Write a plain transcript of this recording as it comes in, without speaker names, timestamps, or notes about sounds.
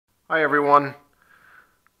Hi everyone.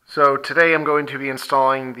 So today I'm going to be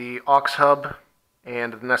installing the aux hub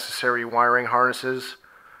and the necessary wiring harnesses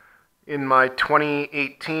in my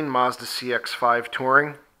 2018 Mazda CX-5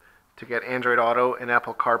 Touring to get Android Auto and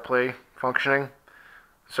Apple CarPlay functioning.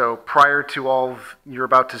 So prior to all you're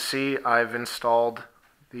about to see, I've installed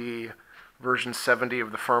the version 70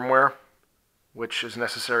 of the firmware, which is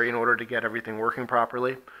necessary in order to get everything working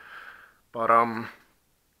properly. But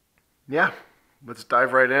yeah, let's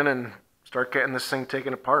dive right in and start getting this thing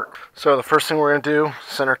taken apart. So the first thing we're going to do,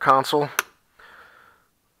 center console.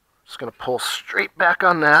 Just going to pull straight back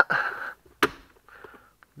on that.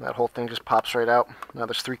 That whole thing just pops right out. Now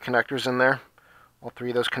there's 3 connectors in there. All 3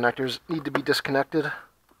 of those connectors need to be disconnected.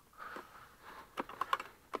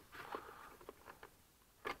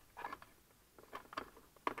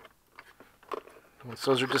 Once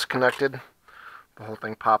those are disconnected, the whole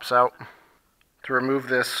thing pops out. To remove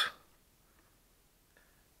this,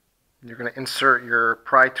 you're going to insert your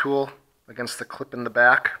pry tool against the clip in the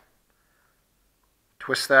back.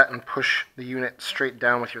 Twist that and push the unit straight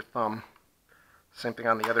down with your thumb. Same thing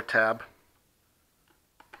on the other tab.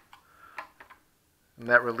 And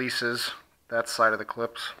that releases that side of the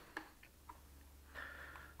clips.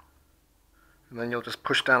 And then you'll just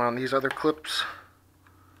push down on these other clips.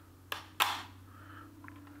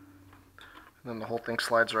 And then the whole thing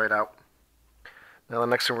slides right out. Now the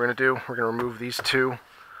next thing we're going to do, we're going to remove these 2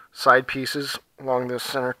 side pieces along the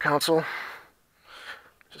center console.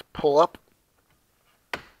 Just pull up.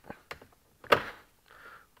 Those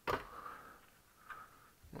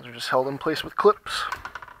are just held in place with clips.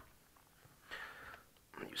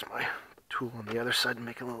 I'll use my tool on the other side to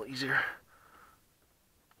make it a little easier.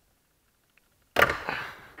 That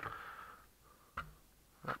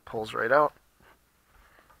pulls right out.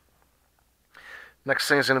 Next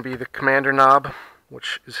thing is going to be the commander knob,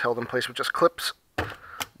 which is held in place with just clips.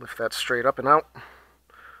 Lift that straight up and out.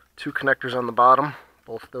 2 connectors on the bottom.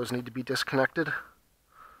 Both of those need to be disconnected.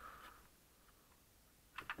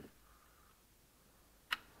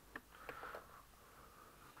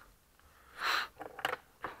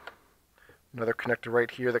 Another connector right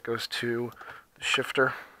here that goes to the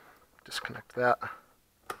shifter. Disconnect that.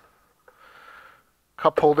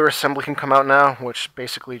 Cup holder assembly can come out now, which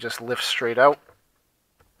basically just lifts straight out.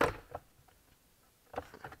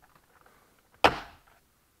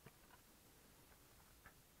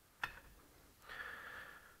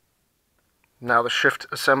 Now the shift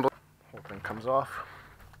assembly, whole thing comes off.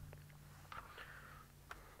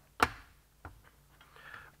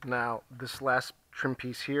 Now this last trim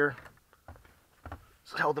piece here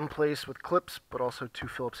is held in place with clips, but also 2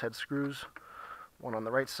 Phillips head screws, one on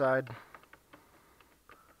the right side.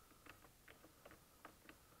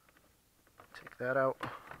 Take that out.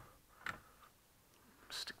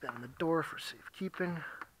 Stick that in the door for safekeeping.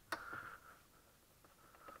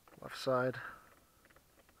 Left side.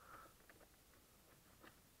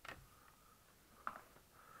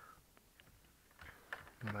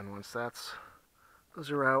 And then once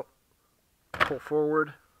those are out, pull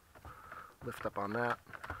forward, lift up on that.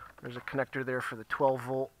 There's a connector there for the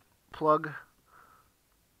 12-volt plug.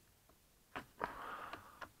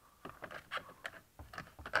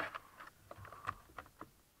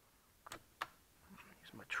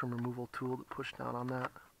 Use my trim removal tool to push down on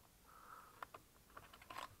that.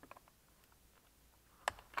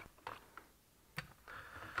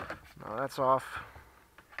 Now that's off.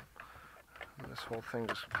 And this whole thing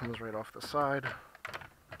just comes right off the side.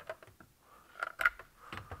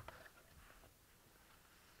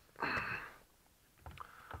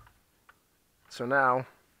 So now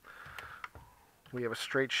we have a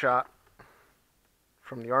straight shot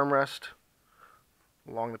from the armrest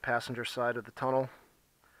along the passenger side of the tunnel.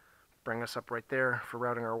 Bring us up right there for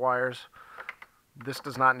routing our wires. This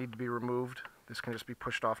does not need to be removed. This can just be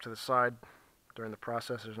pushed off to the side during the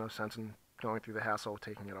process. There's no sense in going through the hassle of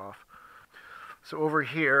taking it off. So over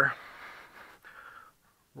here,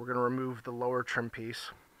 we're going to remove the lower trim piece.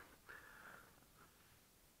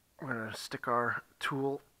 We're going to stick our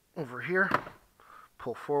tool over here,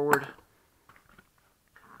 pull forward,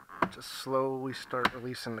 just slowly start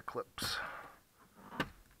releasing the clips.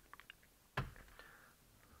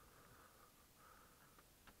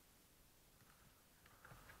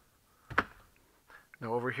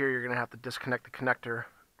 Now over here you're going to have to disconnect the connector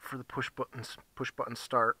for the push button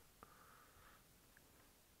start.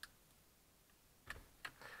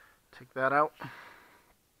 Take that out.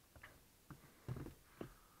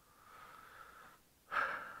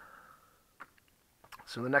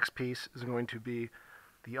 So the next piece is going to be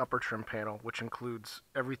the upper trim panel, which includes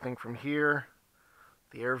everything from here,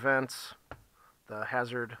 the air vents, the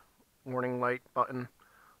hazard warning light button,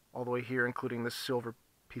 all the way here, including this silver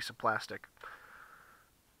piece of plastic.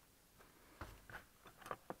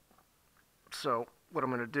 So what I'm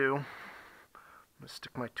going to do, I'm going to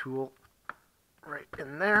stick my tool right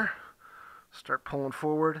in there, start pulling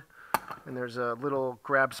forward, and there's a little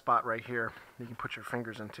grab spot right here you can put your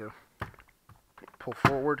fingers into. Pull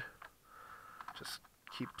forward, just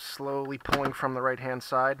keep slowly pulling from the right hand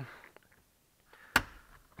side.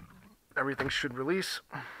 Everything should release.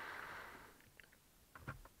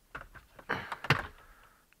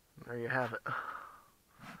 There you have it.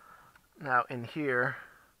 Now in here,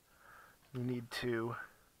 you need to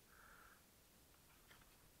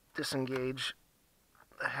disengage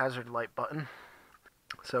the hazard light button.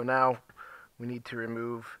 So now we need to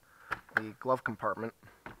remove the glove compartment.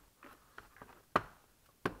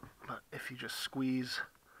 But if you just squeeze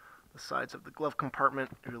the sides of the glove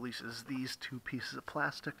compartment, it releases these two pieces of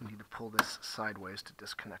plastic. You need to pull this sideways to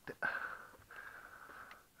disconnect it.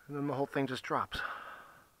 And then the whole thing just drops.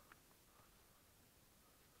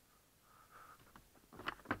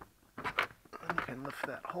 And you can lift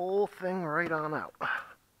that whole thing right on out.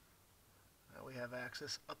 Now we have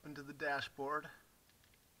access up into the dashboard.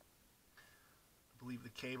 I believe the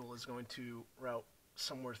cable is going to route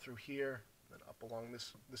somewhere through here, then up along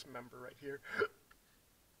this member right here.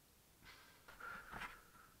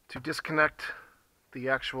 To disconnect the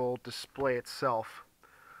actual display itself,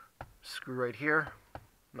 screw right here,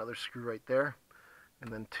 another screw right there,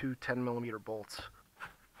 and then two 10mm bolts.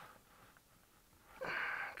 Okay,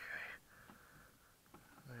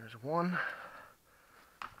 there's one.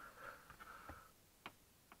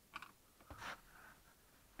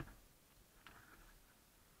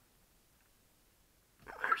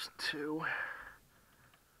 There's two.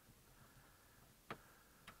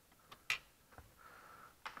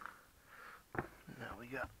 Now we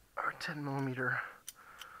got our 10mm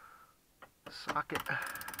socket.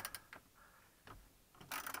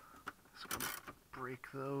 Just gonna break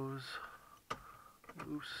those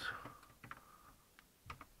loose.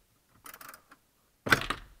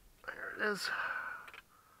 There it is.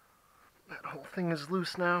 That whole thing is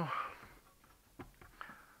loose now.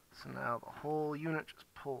 So now the whole unit just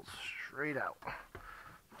pulls straight out.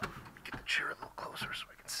 Get the chair a little closer so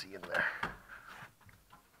I can see in there.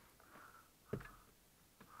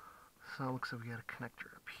 So it looks like we got a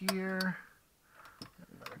connector up here,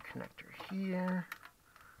 another connector here,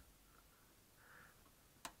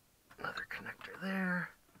 another connector there,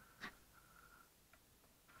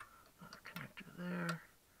 another connector there,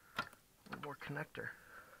 one more connector.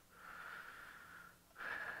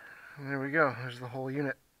 And there we go, there's the whole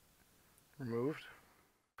unit removed.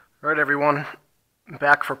 Alright everyone,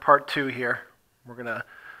 back for part 2 here. We're going to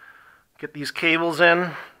get these cables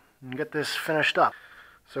in and get this finished up.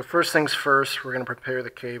 So first things first, we're going to prepare the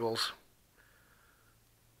cables.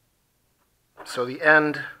 So the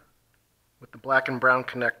end with the black and brown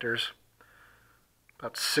connectors,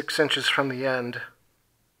 about 6 inches from the end,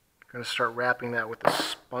 I'm going to start wrapping that with the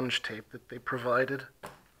sponge tape that they provided.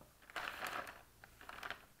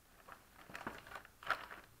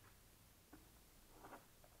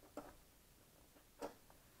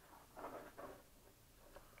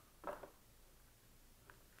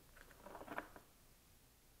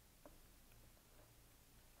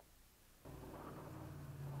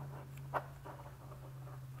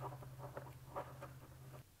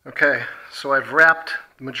 Okay, so I've wrapped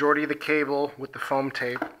the majority of the cable with the foam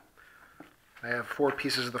tape. I have 4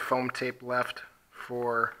 pieces of the foam tape left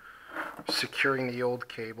for securing the old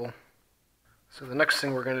cable. So the next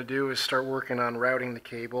thing we're going to do is start working on routing the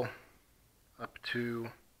cable up to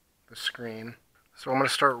the screen. So I'm going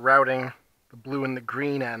to start routing the blue and the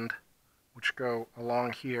green end, which go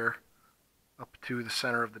along here up to the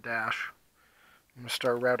center of the dash. I'm going to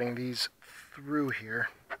start routing these through here.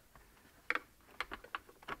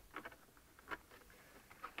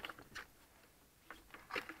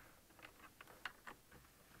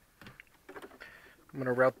 I'm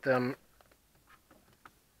going to route them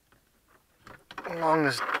along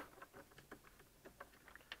this.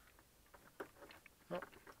 Oh,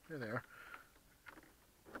 there they are.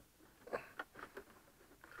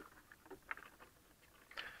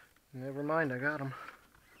 Never mind, I got them.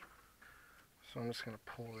 So I'm just going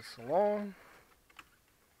to pull this along.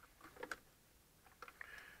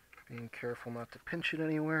 Being careful not to pinch it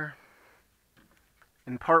anywhere.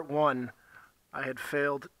 In part 1, I had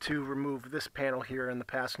failed to remove this panel here in the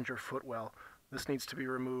passenger footwell. This needs to be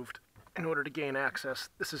removed in order to gain access.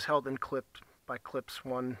 This is held in clip by clips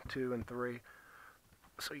 1, 2, and 3.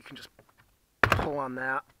 So you can just pull on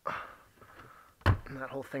that, and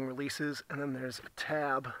that whole thing releases. And then there's a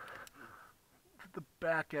tab that the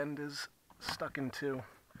back end is stuck into.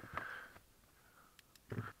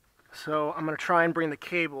 So I'm going to try and bring the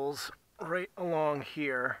cables right along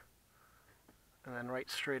here and then right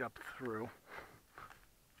straight up through.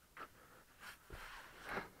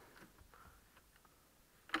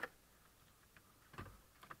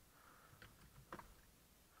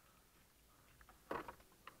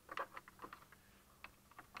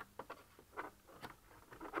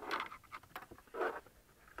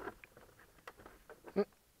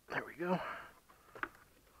 There we go.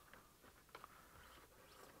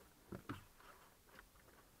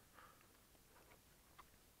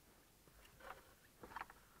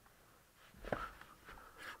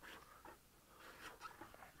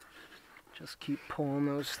 Just keep pulling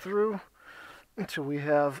those through until we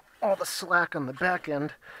have all the slack on the back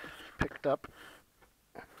end picked up.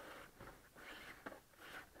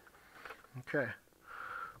 Okay,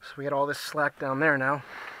 so we got all this slack down there now.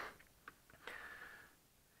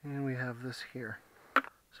 And we have this here.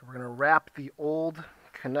 So we're going to wrap the old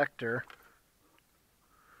connector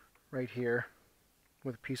right here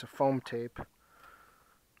with a piece of foam tape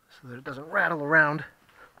so that it doesn't rattle around.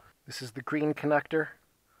 This is the green connector.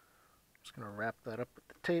 I'm just going to wrap that up with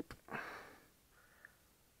the tape.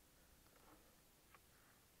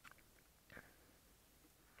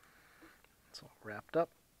 It's all wrapped up.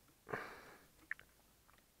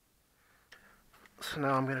 So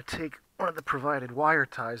now I'm going to take one of the provided wire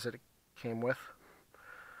ties that it came with,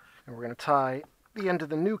 and we're going to tie the end of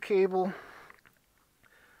the new cable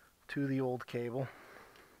to the old cable,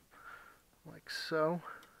 like so.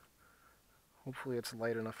 Hopefully it's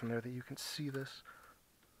light enough in there that you can see this.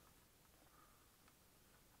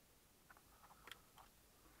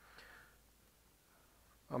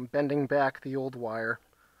 I'm bending back the old wire,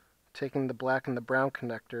 taking the black and the brown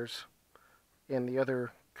connectors and the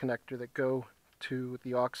other connector that go to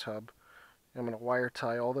the aux hub. I'm going to wire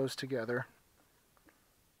tie all those together.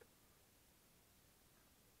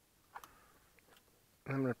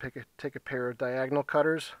 And I'm going to take a pair of diagonal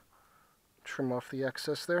cutters, trim off the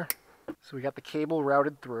excess there. So we got the cable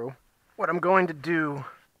routed through. What I'm going to do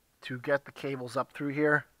to get the cables up through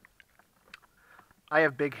here, I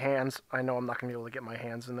have big hands. I know I'm not going to be able to get my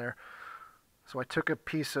hands in there. So I took a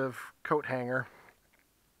piece of coat hanger,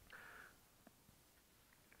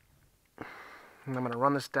 and I'm going to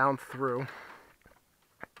run this down through.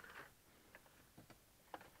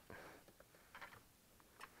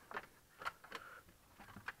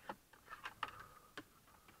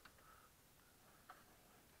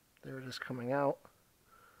 There it is coming out.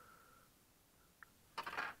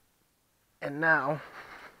 And now,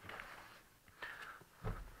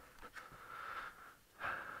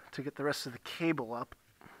 to get the rest of the cable up,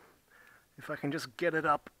 if I can just get it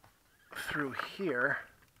up through here.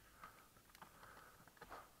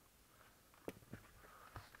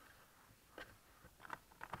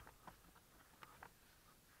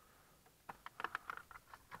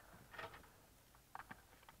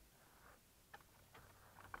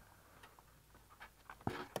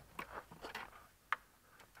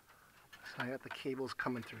 So I got the cables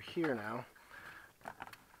coming through here now.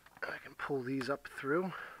 I can pull these up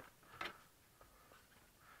through.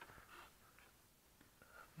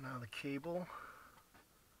 Now the cable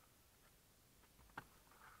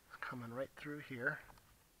is coming right through here.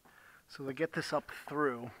 So to get this up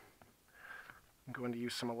through, I'm going to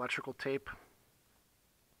use some electrical tape.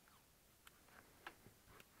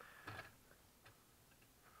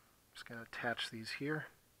 Just going to attach these here.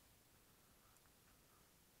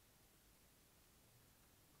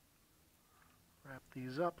 Wrap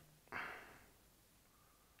these up.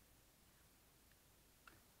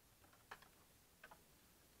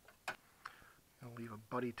 I'll leave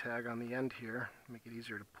a buddy tag on the end here, make it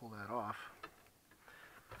easier to pull that off.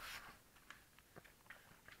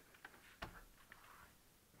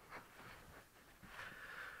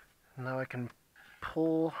 Now I can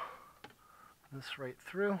pull this right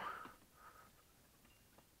through.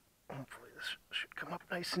 Hopefully this should come up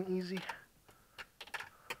nice and easy.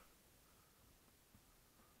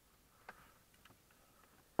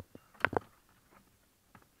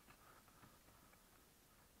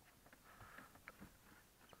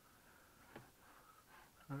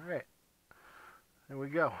 Alright, there we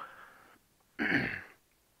go.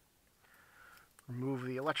 Remove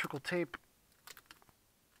the electrical tape.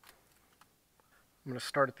 I'm going to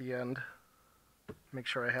start at the end, make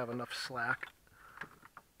sure I have enough slack.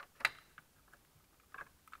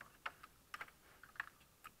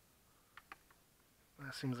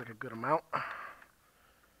 That seems like a good amount.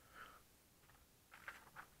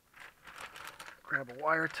 Grab a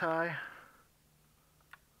wire tie.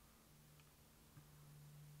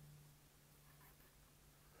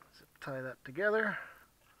 Zip tie that together.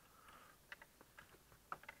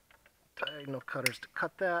 diagonal cutters to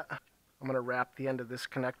cut that. I'm going to wrap the end of this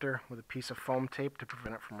connector with a piece of foam tape to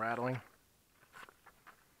prevent it from rattling.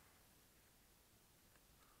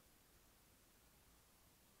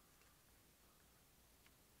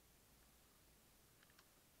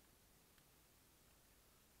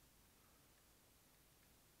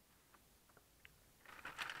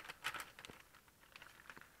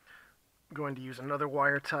 I'm going to use another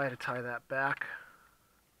wire tie to tie that back.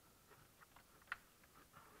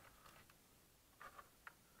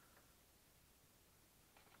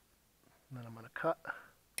 And then I'm going to cut.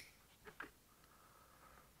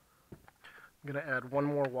 I'm going to add one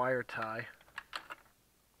more wire tie.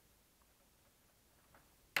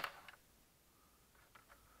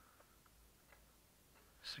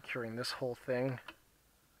 Securing this whole thing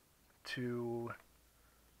to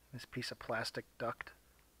this piece of plastic duct.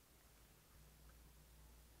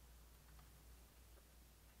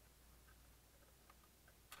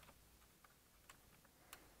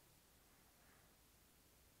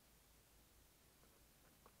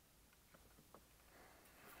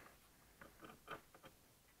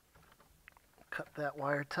 Cut that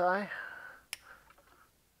wire tie.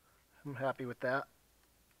 I'm happy with that.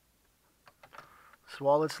 So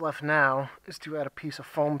all that's left now is to add a piece of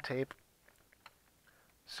foam tape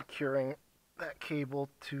securing that cable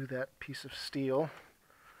to that piece of steel.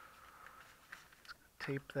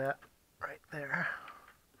 Tape that right there.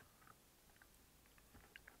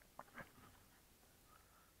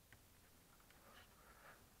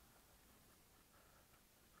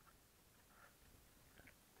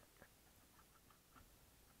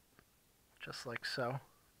 Just like so,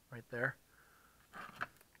 right there.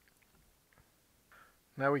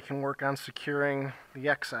 Now we can work on securing the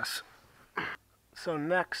excess. So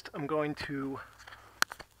next I'm going to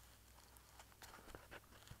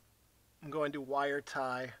wire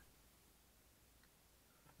tie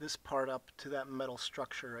this part up to that metal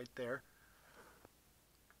structure right there.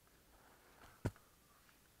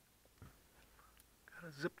 Got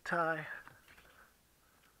a zip tie.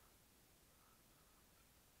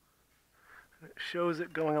 And it shows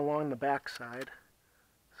it going along the back side.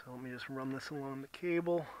 So let me just run this along the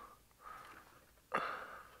cable.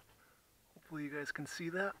 Hopefully you guys can see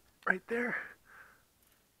that right there.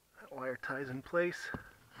 That wire ties in place.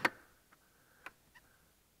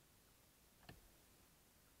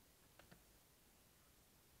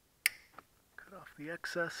 Cut off the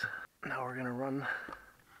excess. Now we're going to run,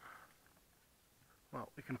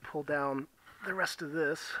 well, we can pull down the rest of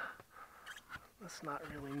this. That's not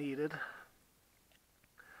really needed.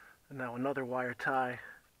 And now another wire tie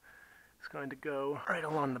is going to go right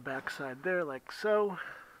along the back side there, like so.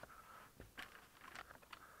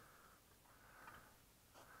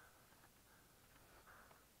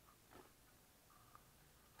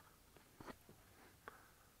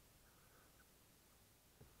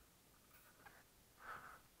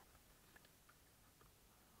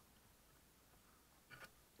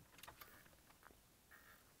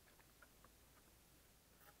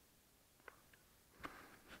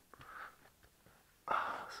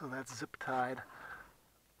 So that's zip tied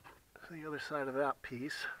to the other side of that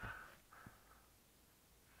piece.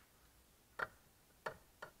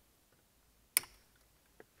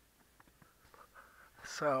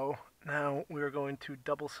 So now we're going to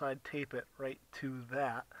double side tape it right to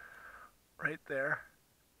that, right there.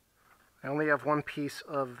 I only have one piece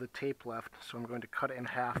of the tape left, so I'm going to cut it in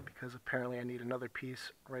half because apparently I need another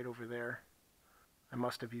piece right over there. I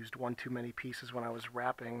must have used one too many pieces when I was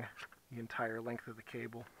wrapping the entire length of the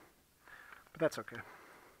cable, but that's okay.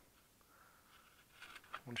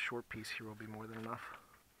 One short piece here will be more than enough.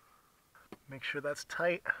 Make sure that's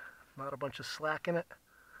tight, not a bunch of slack in it.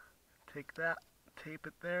 Take that, tape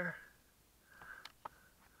it there.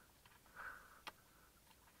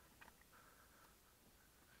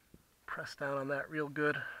 Press down on that real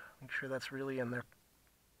good, make sure that's really in there.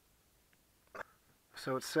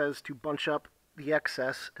 So it says to bunch up the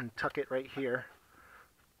excess and tuck it right here.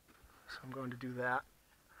 So I'm going to do that.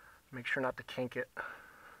 Make sure not to kink it.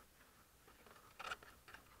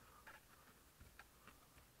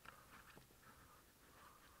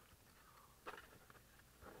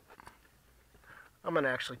 I'm going to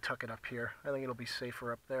actually tuck it up here. I think it'll be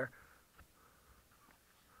safer up there.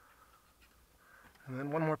 And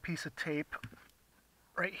then one more piece of tape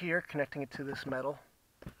right here, connecting it to this metal.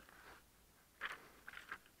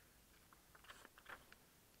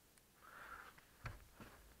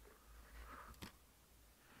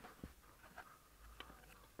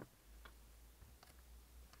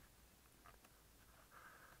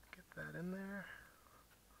 Get that in there.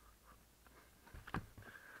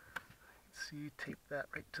 See, tape that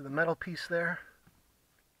right to the metal piece there.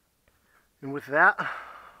 And with that,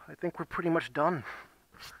 I think we're pretty much done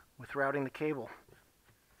with routing the cable.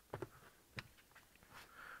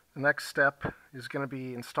 The next step is going to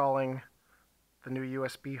be installing the new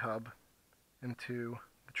USB hub into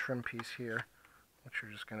the trim piece here, which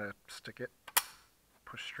you're just going to stick it,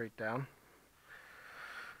 push straight down,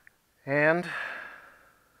 and you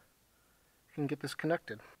can get this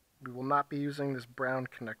connected. We will not be using this brown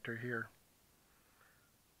connector here.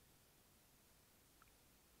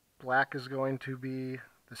 Black is going to be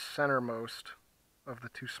the centermost of the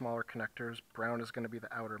two smaller connectors. Brown is going to be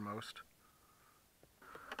the outermost.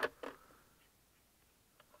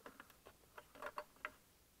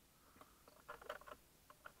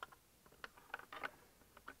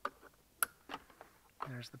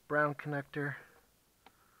 There's the brown connector.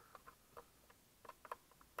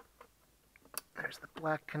 There's the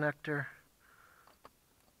black connector.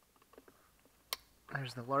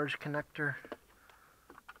 There's the large connector.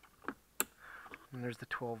 And there's the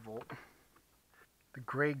 12 volt. The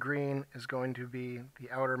gray-green is going to be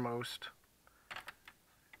the outermost,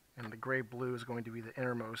 and the gray-blue is going to be the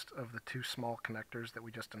innermost of the two small connectors that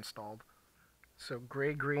we just installed. So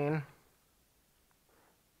gray-green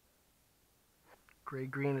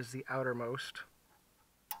is the outermost,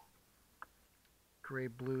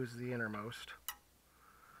 gray-blue is the innermost.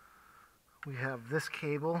 We have this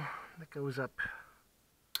cable that goes up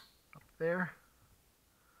there.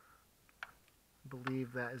 I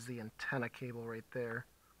believe that is the antenna cable right there.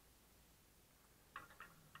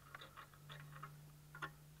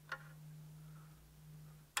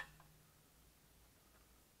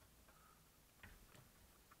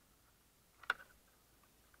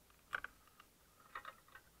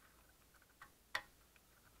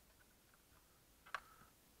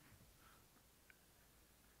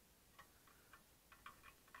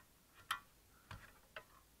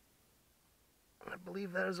 I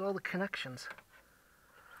believe that is all the connections.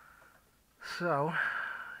 So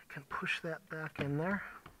I can push that back in there.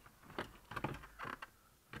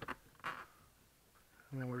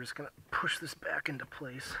 And then we're just going to push this back into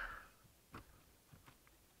place.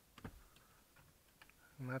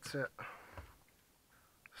 And that's it.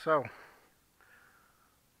 So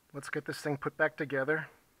let's get this thing put back together,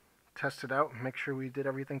 test it out, and make sure we did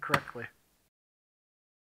everything correctly.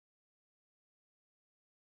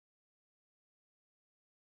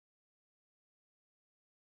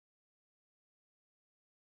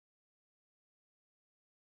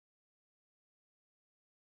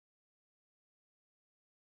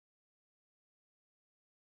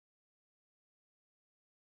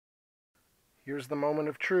 Here's the moment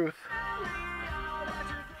of truth.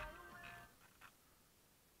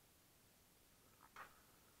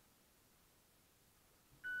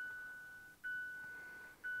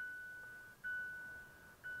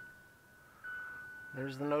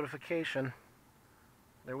 There's the notification.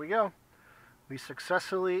 There we go. We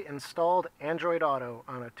successfully installed Android Auto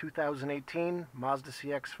on a 2018 Mazda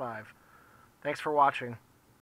CX-5. Thanks for watching.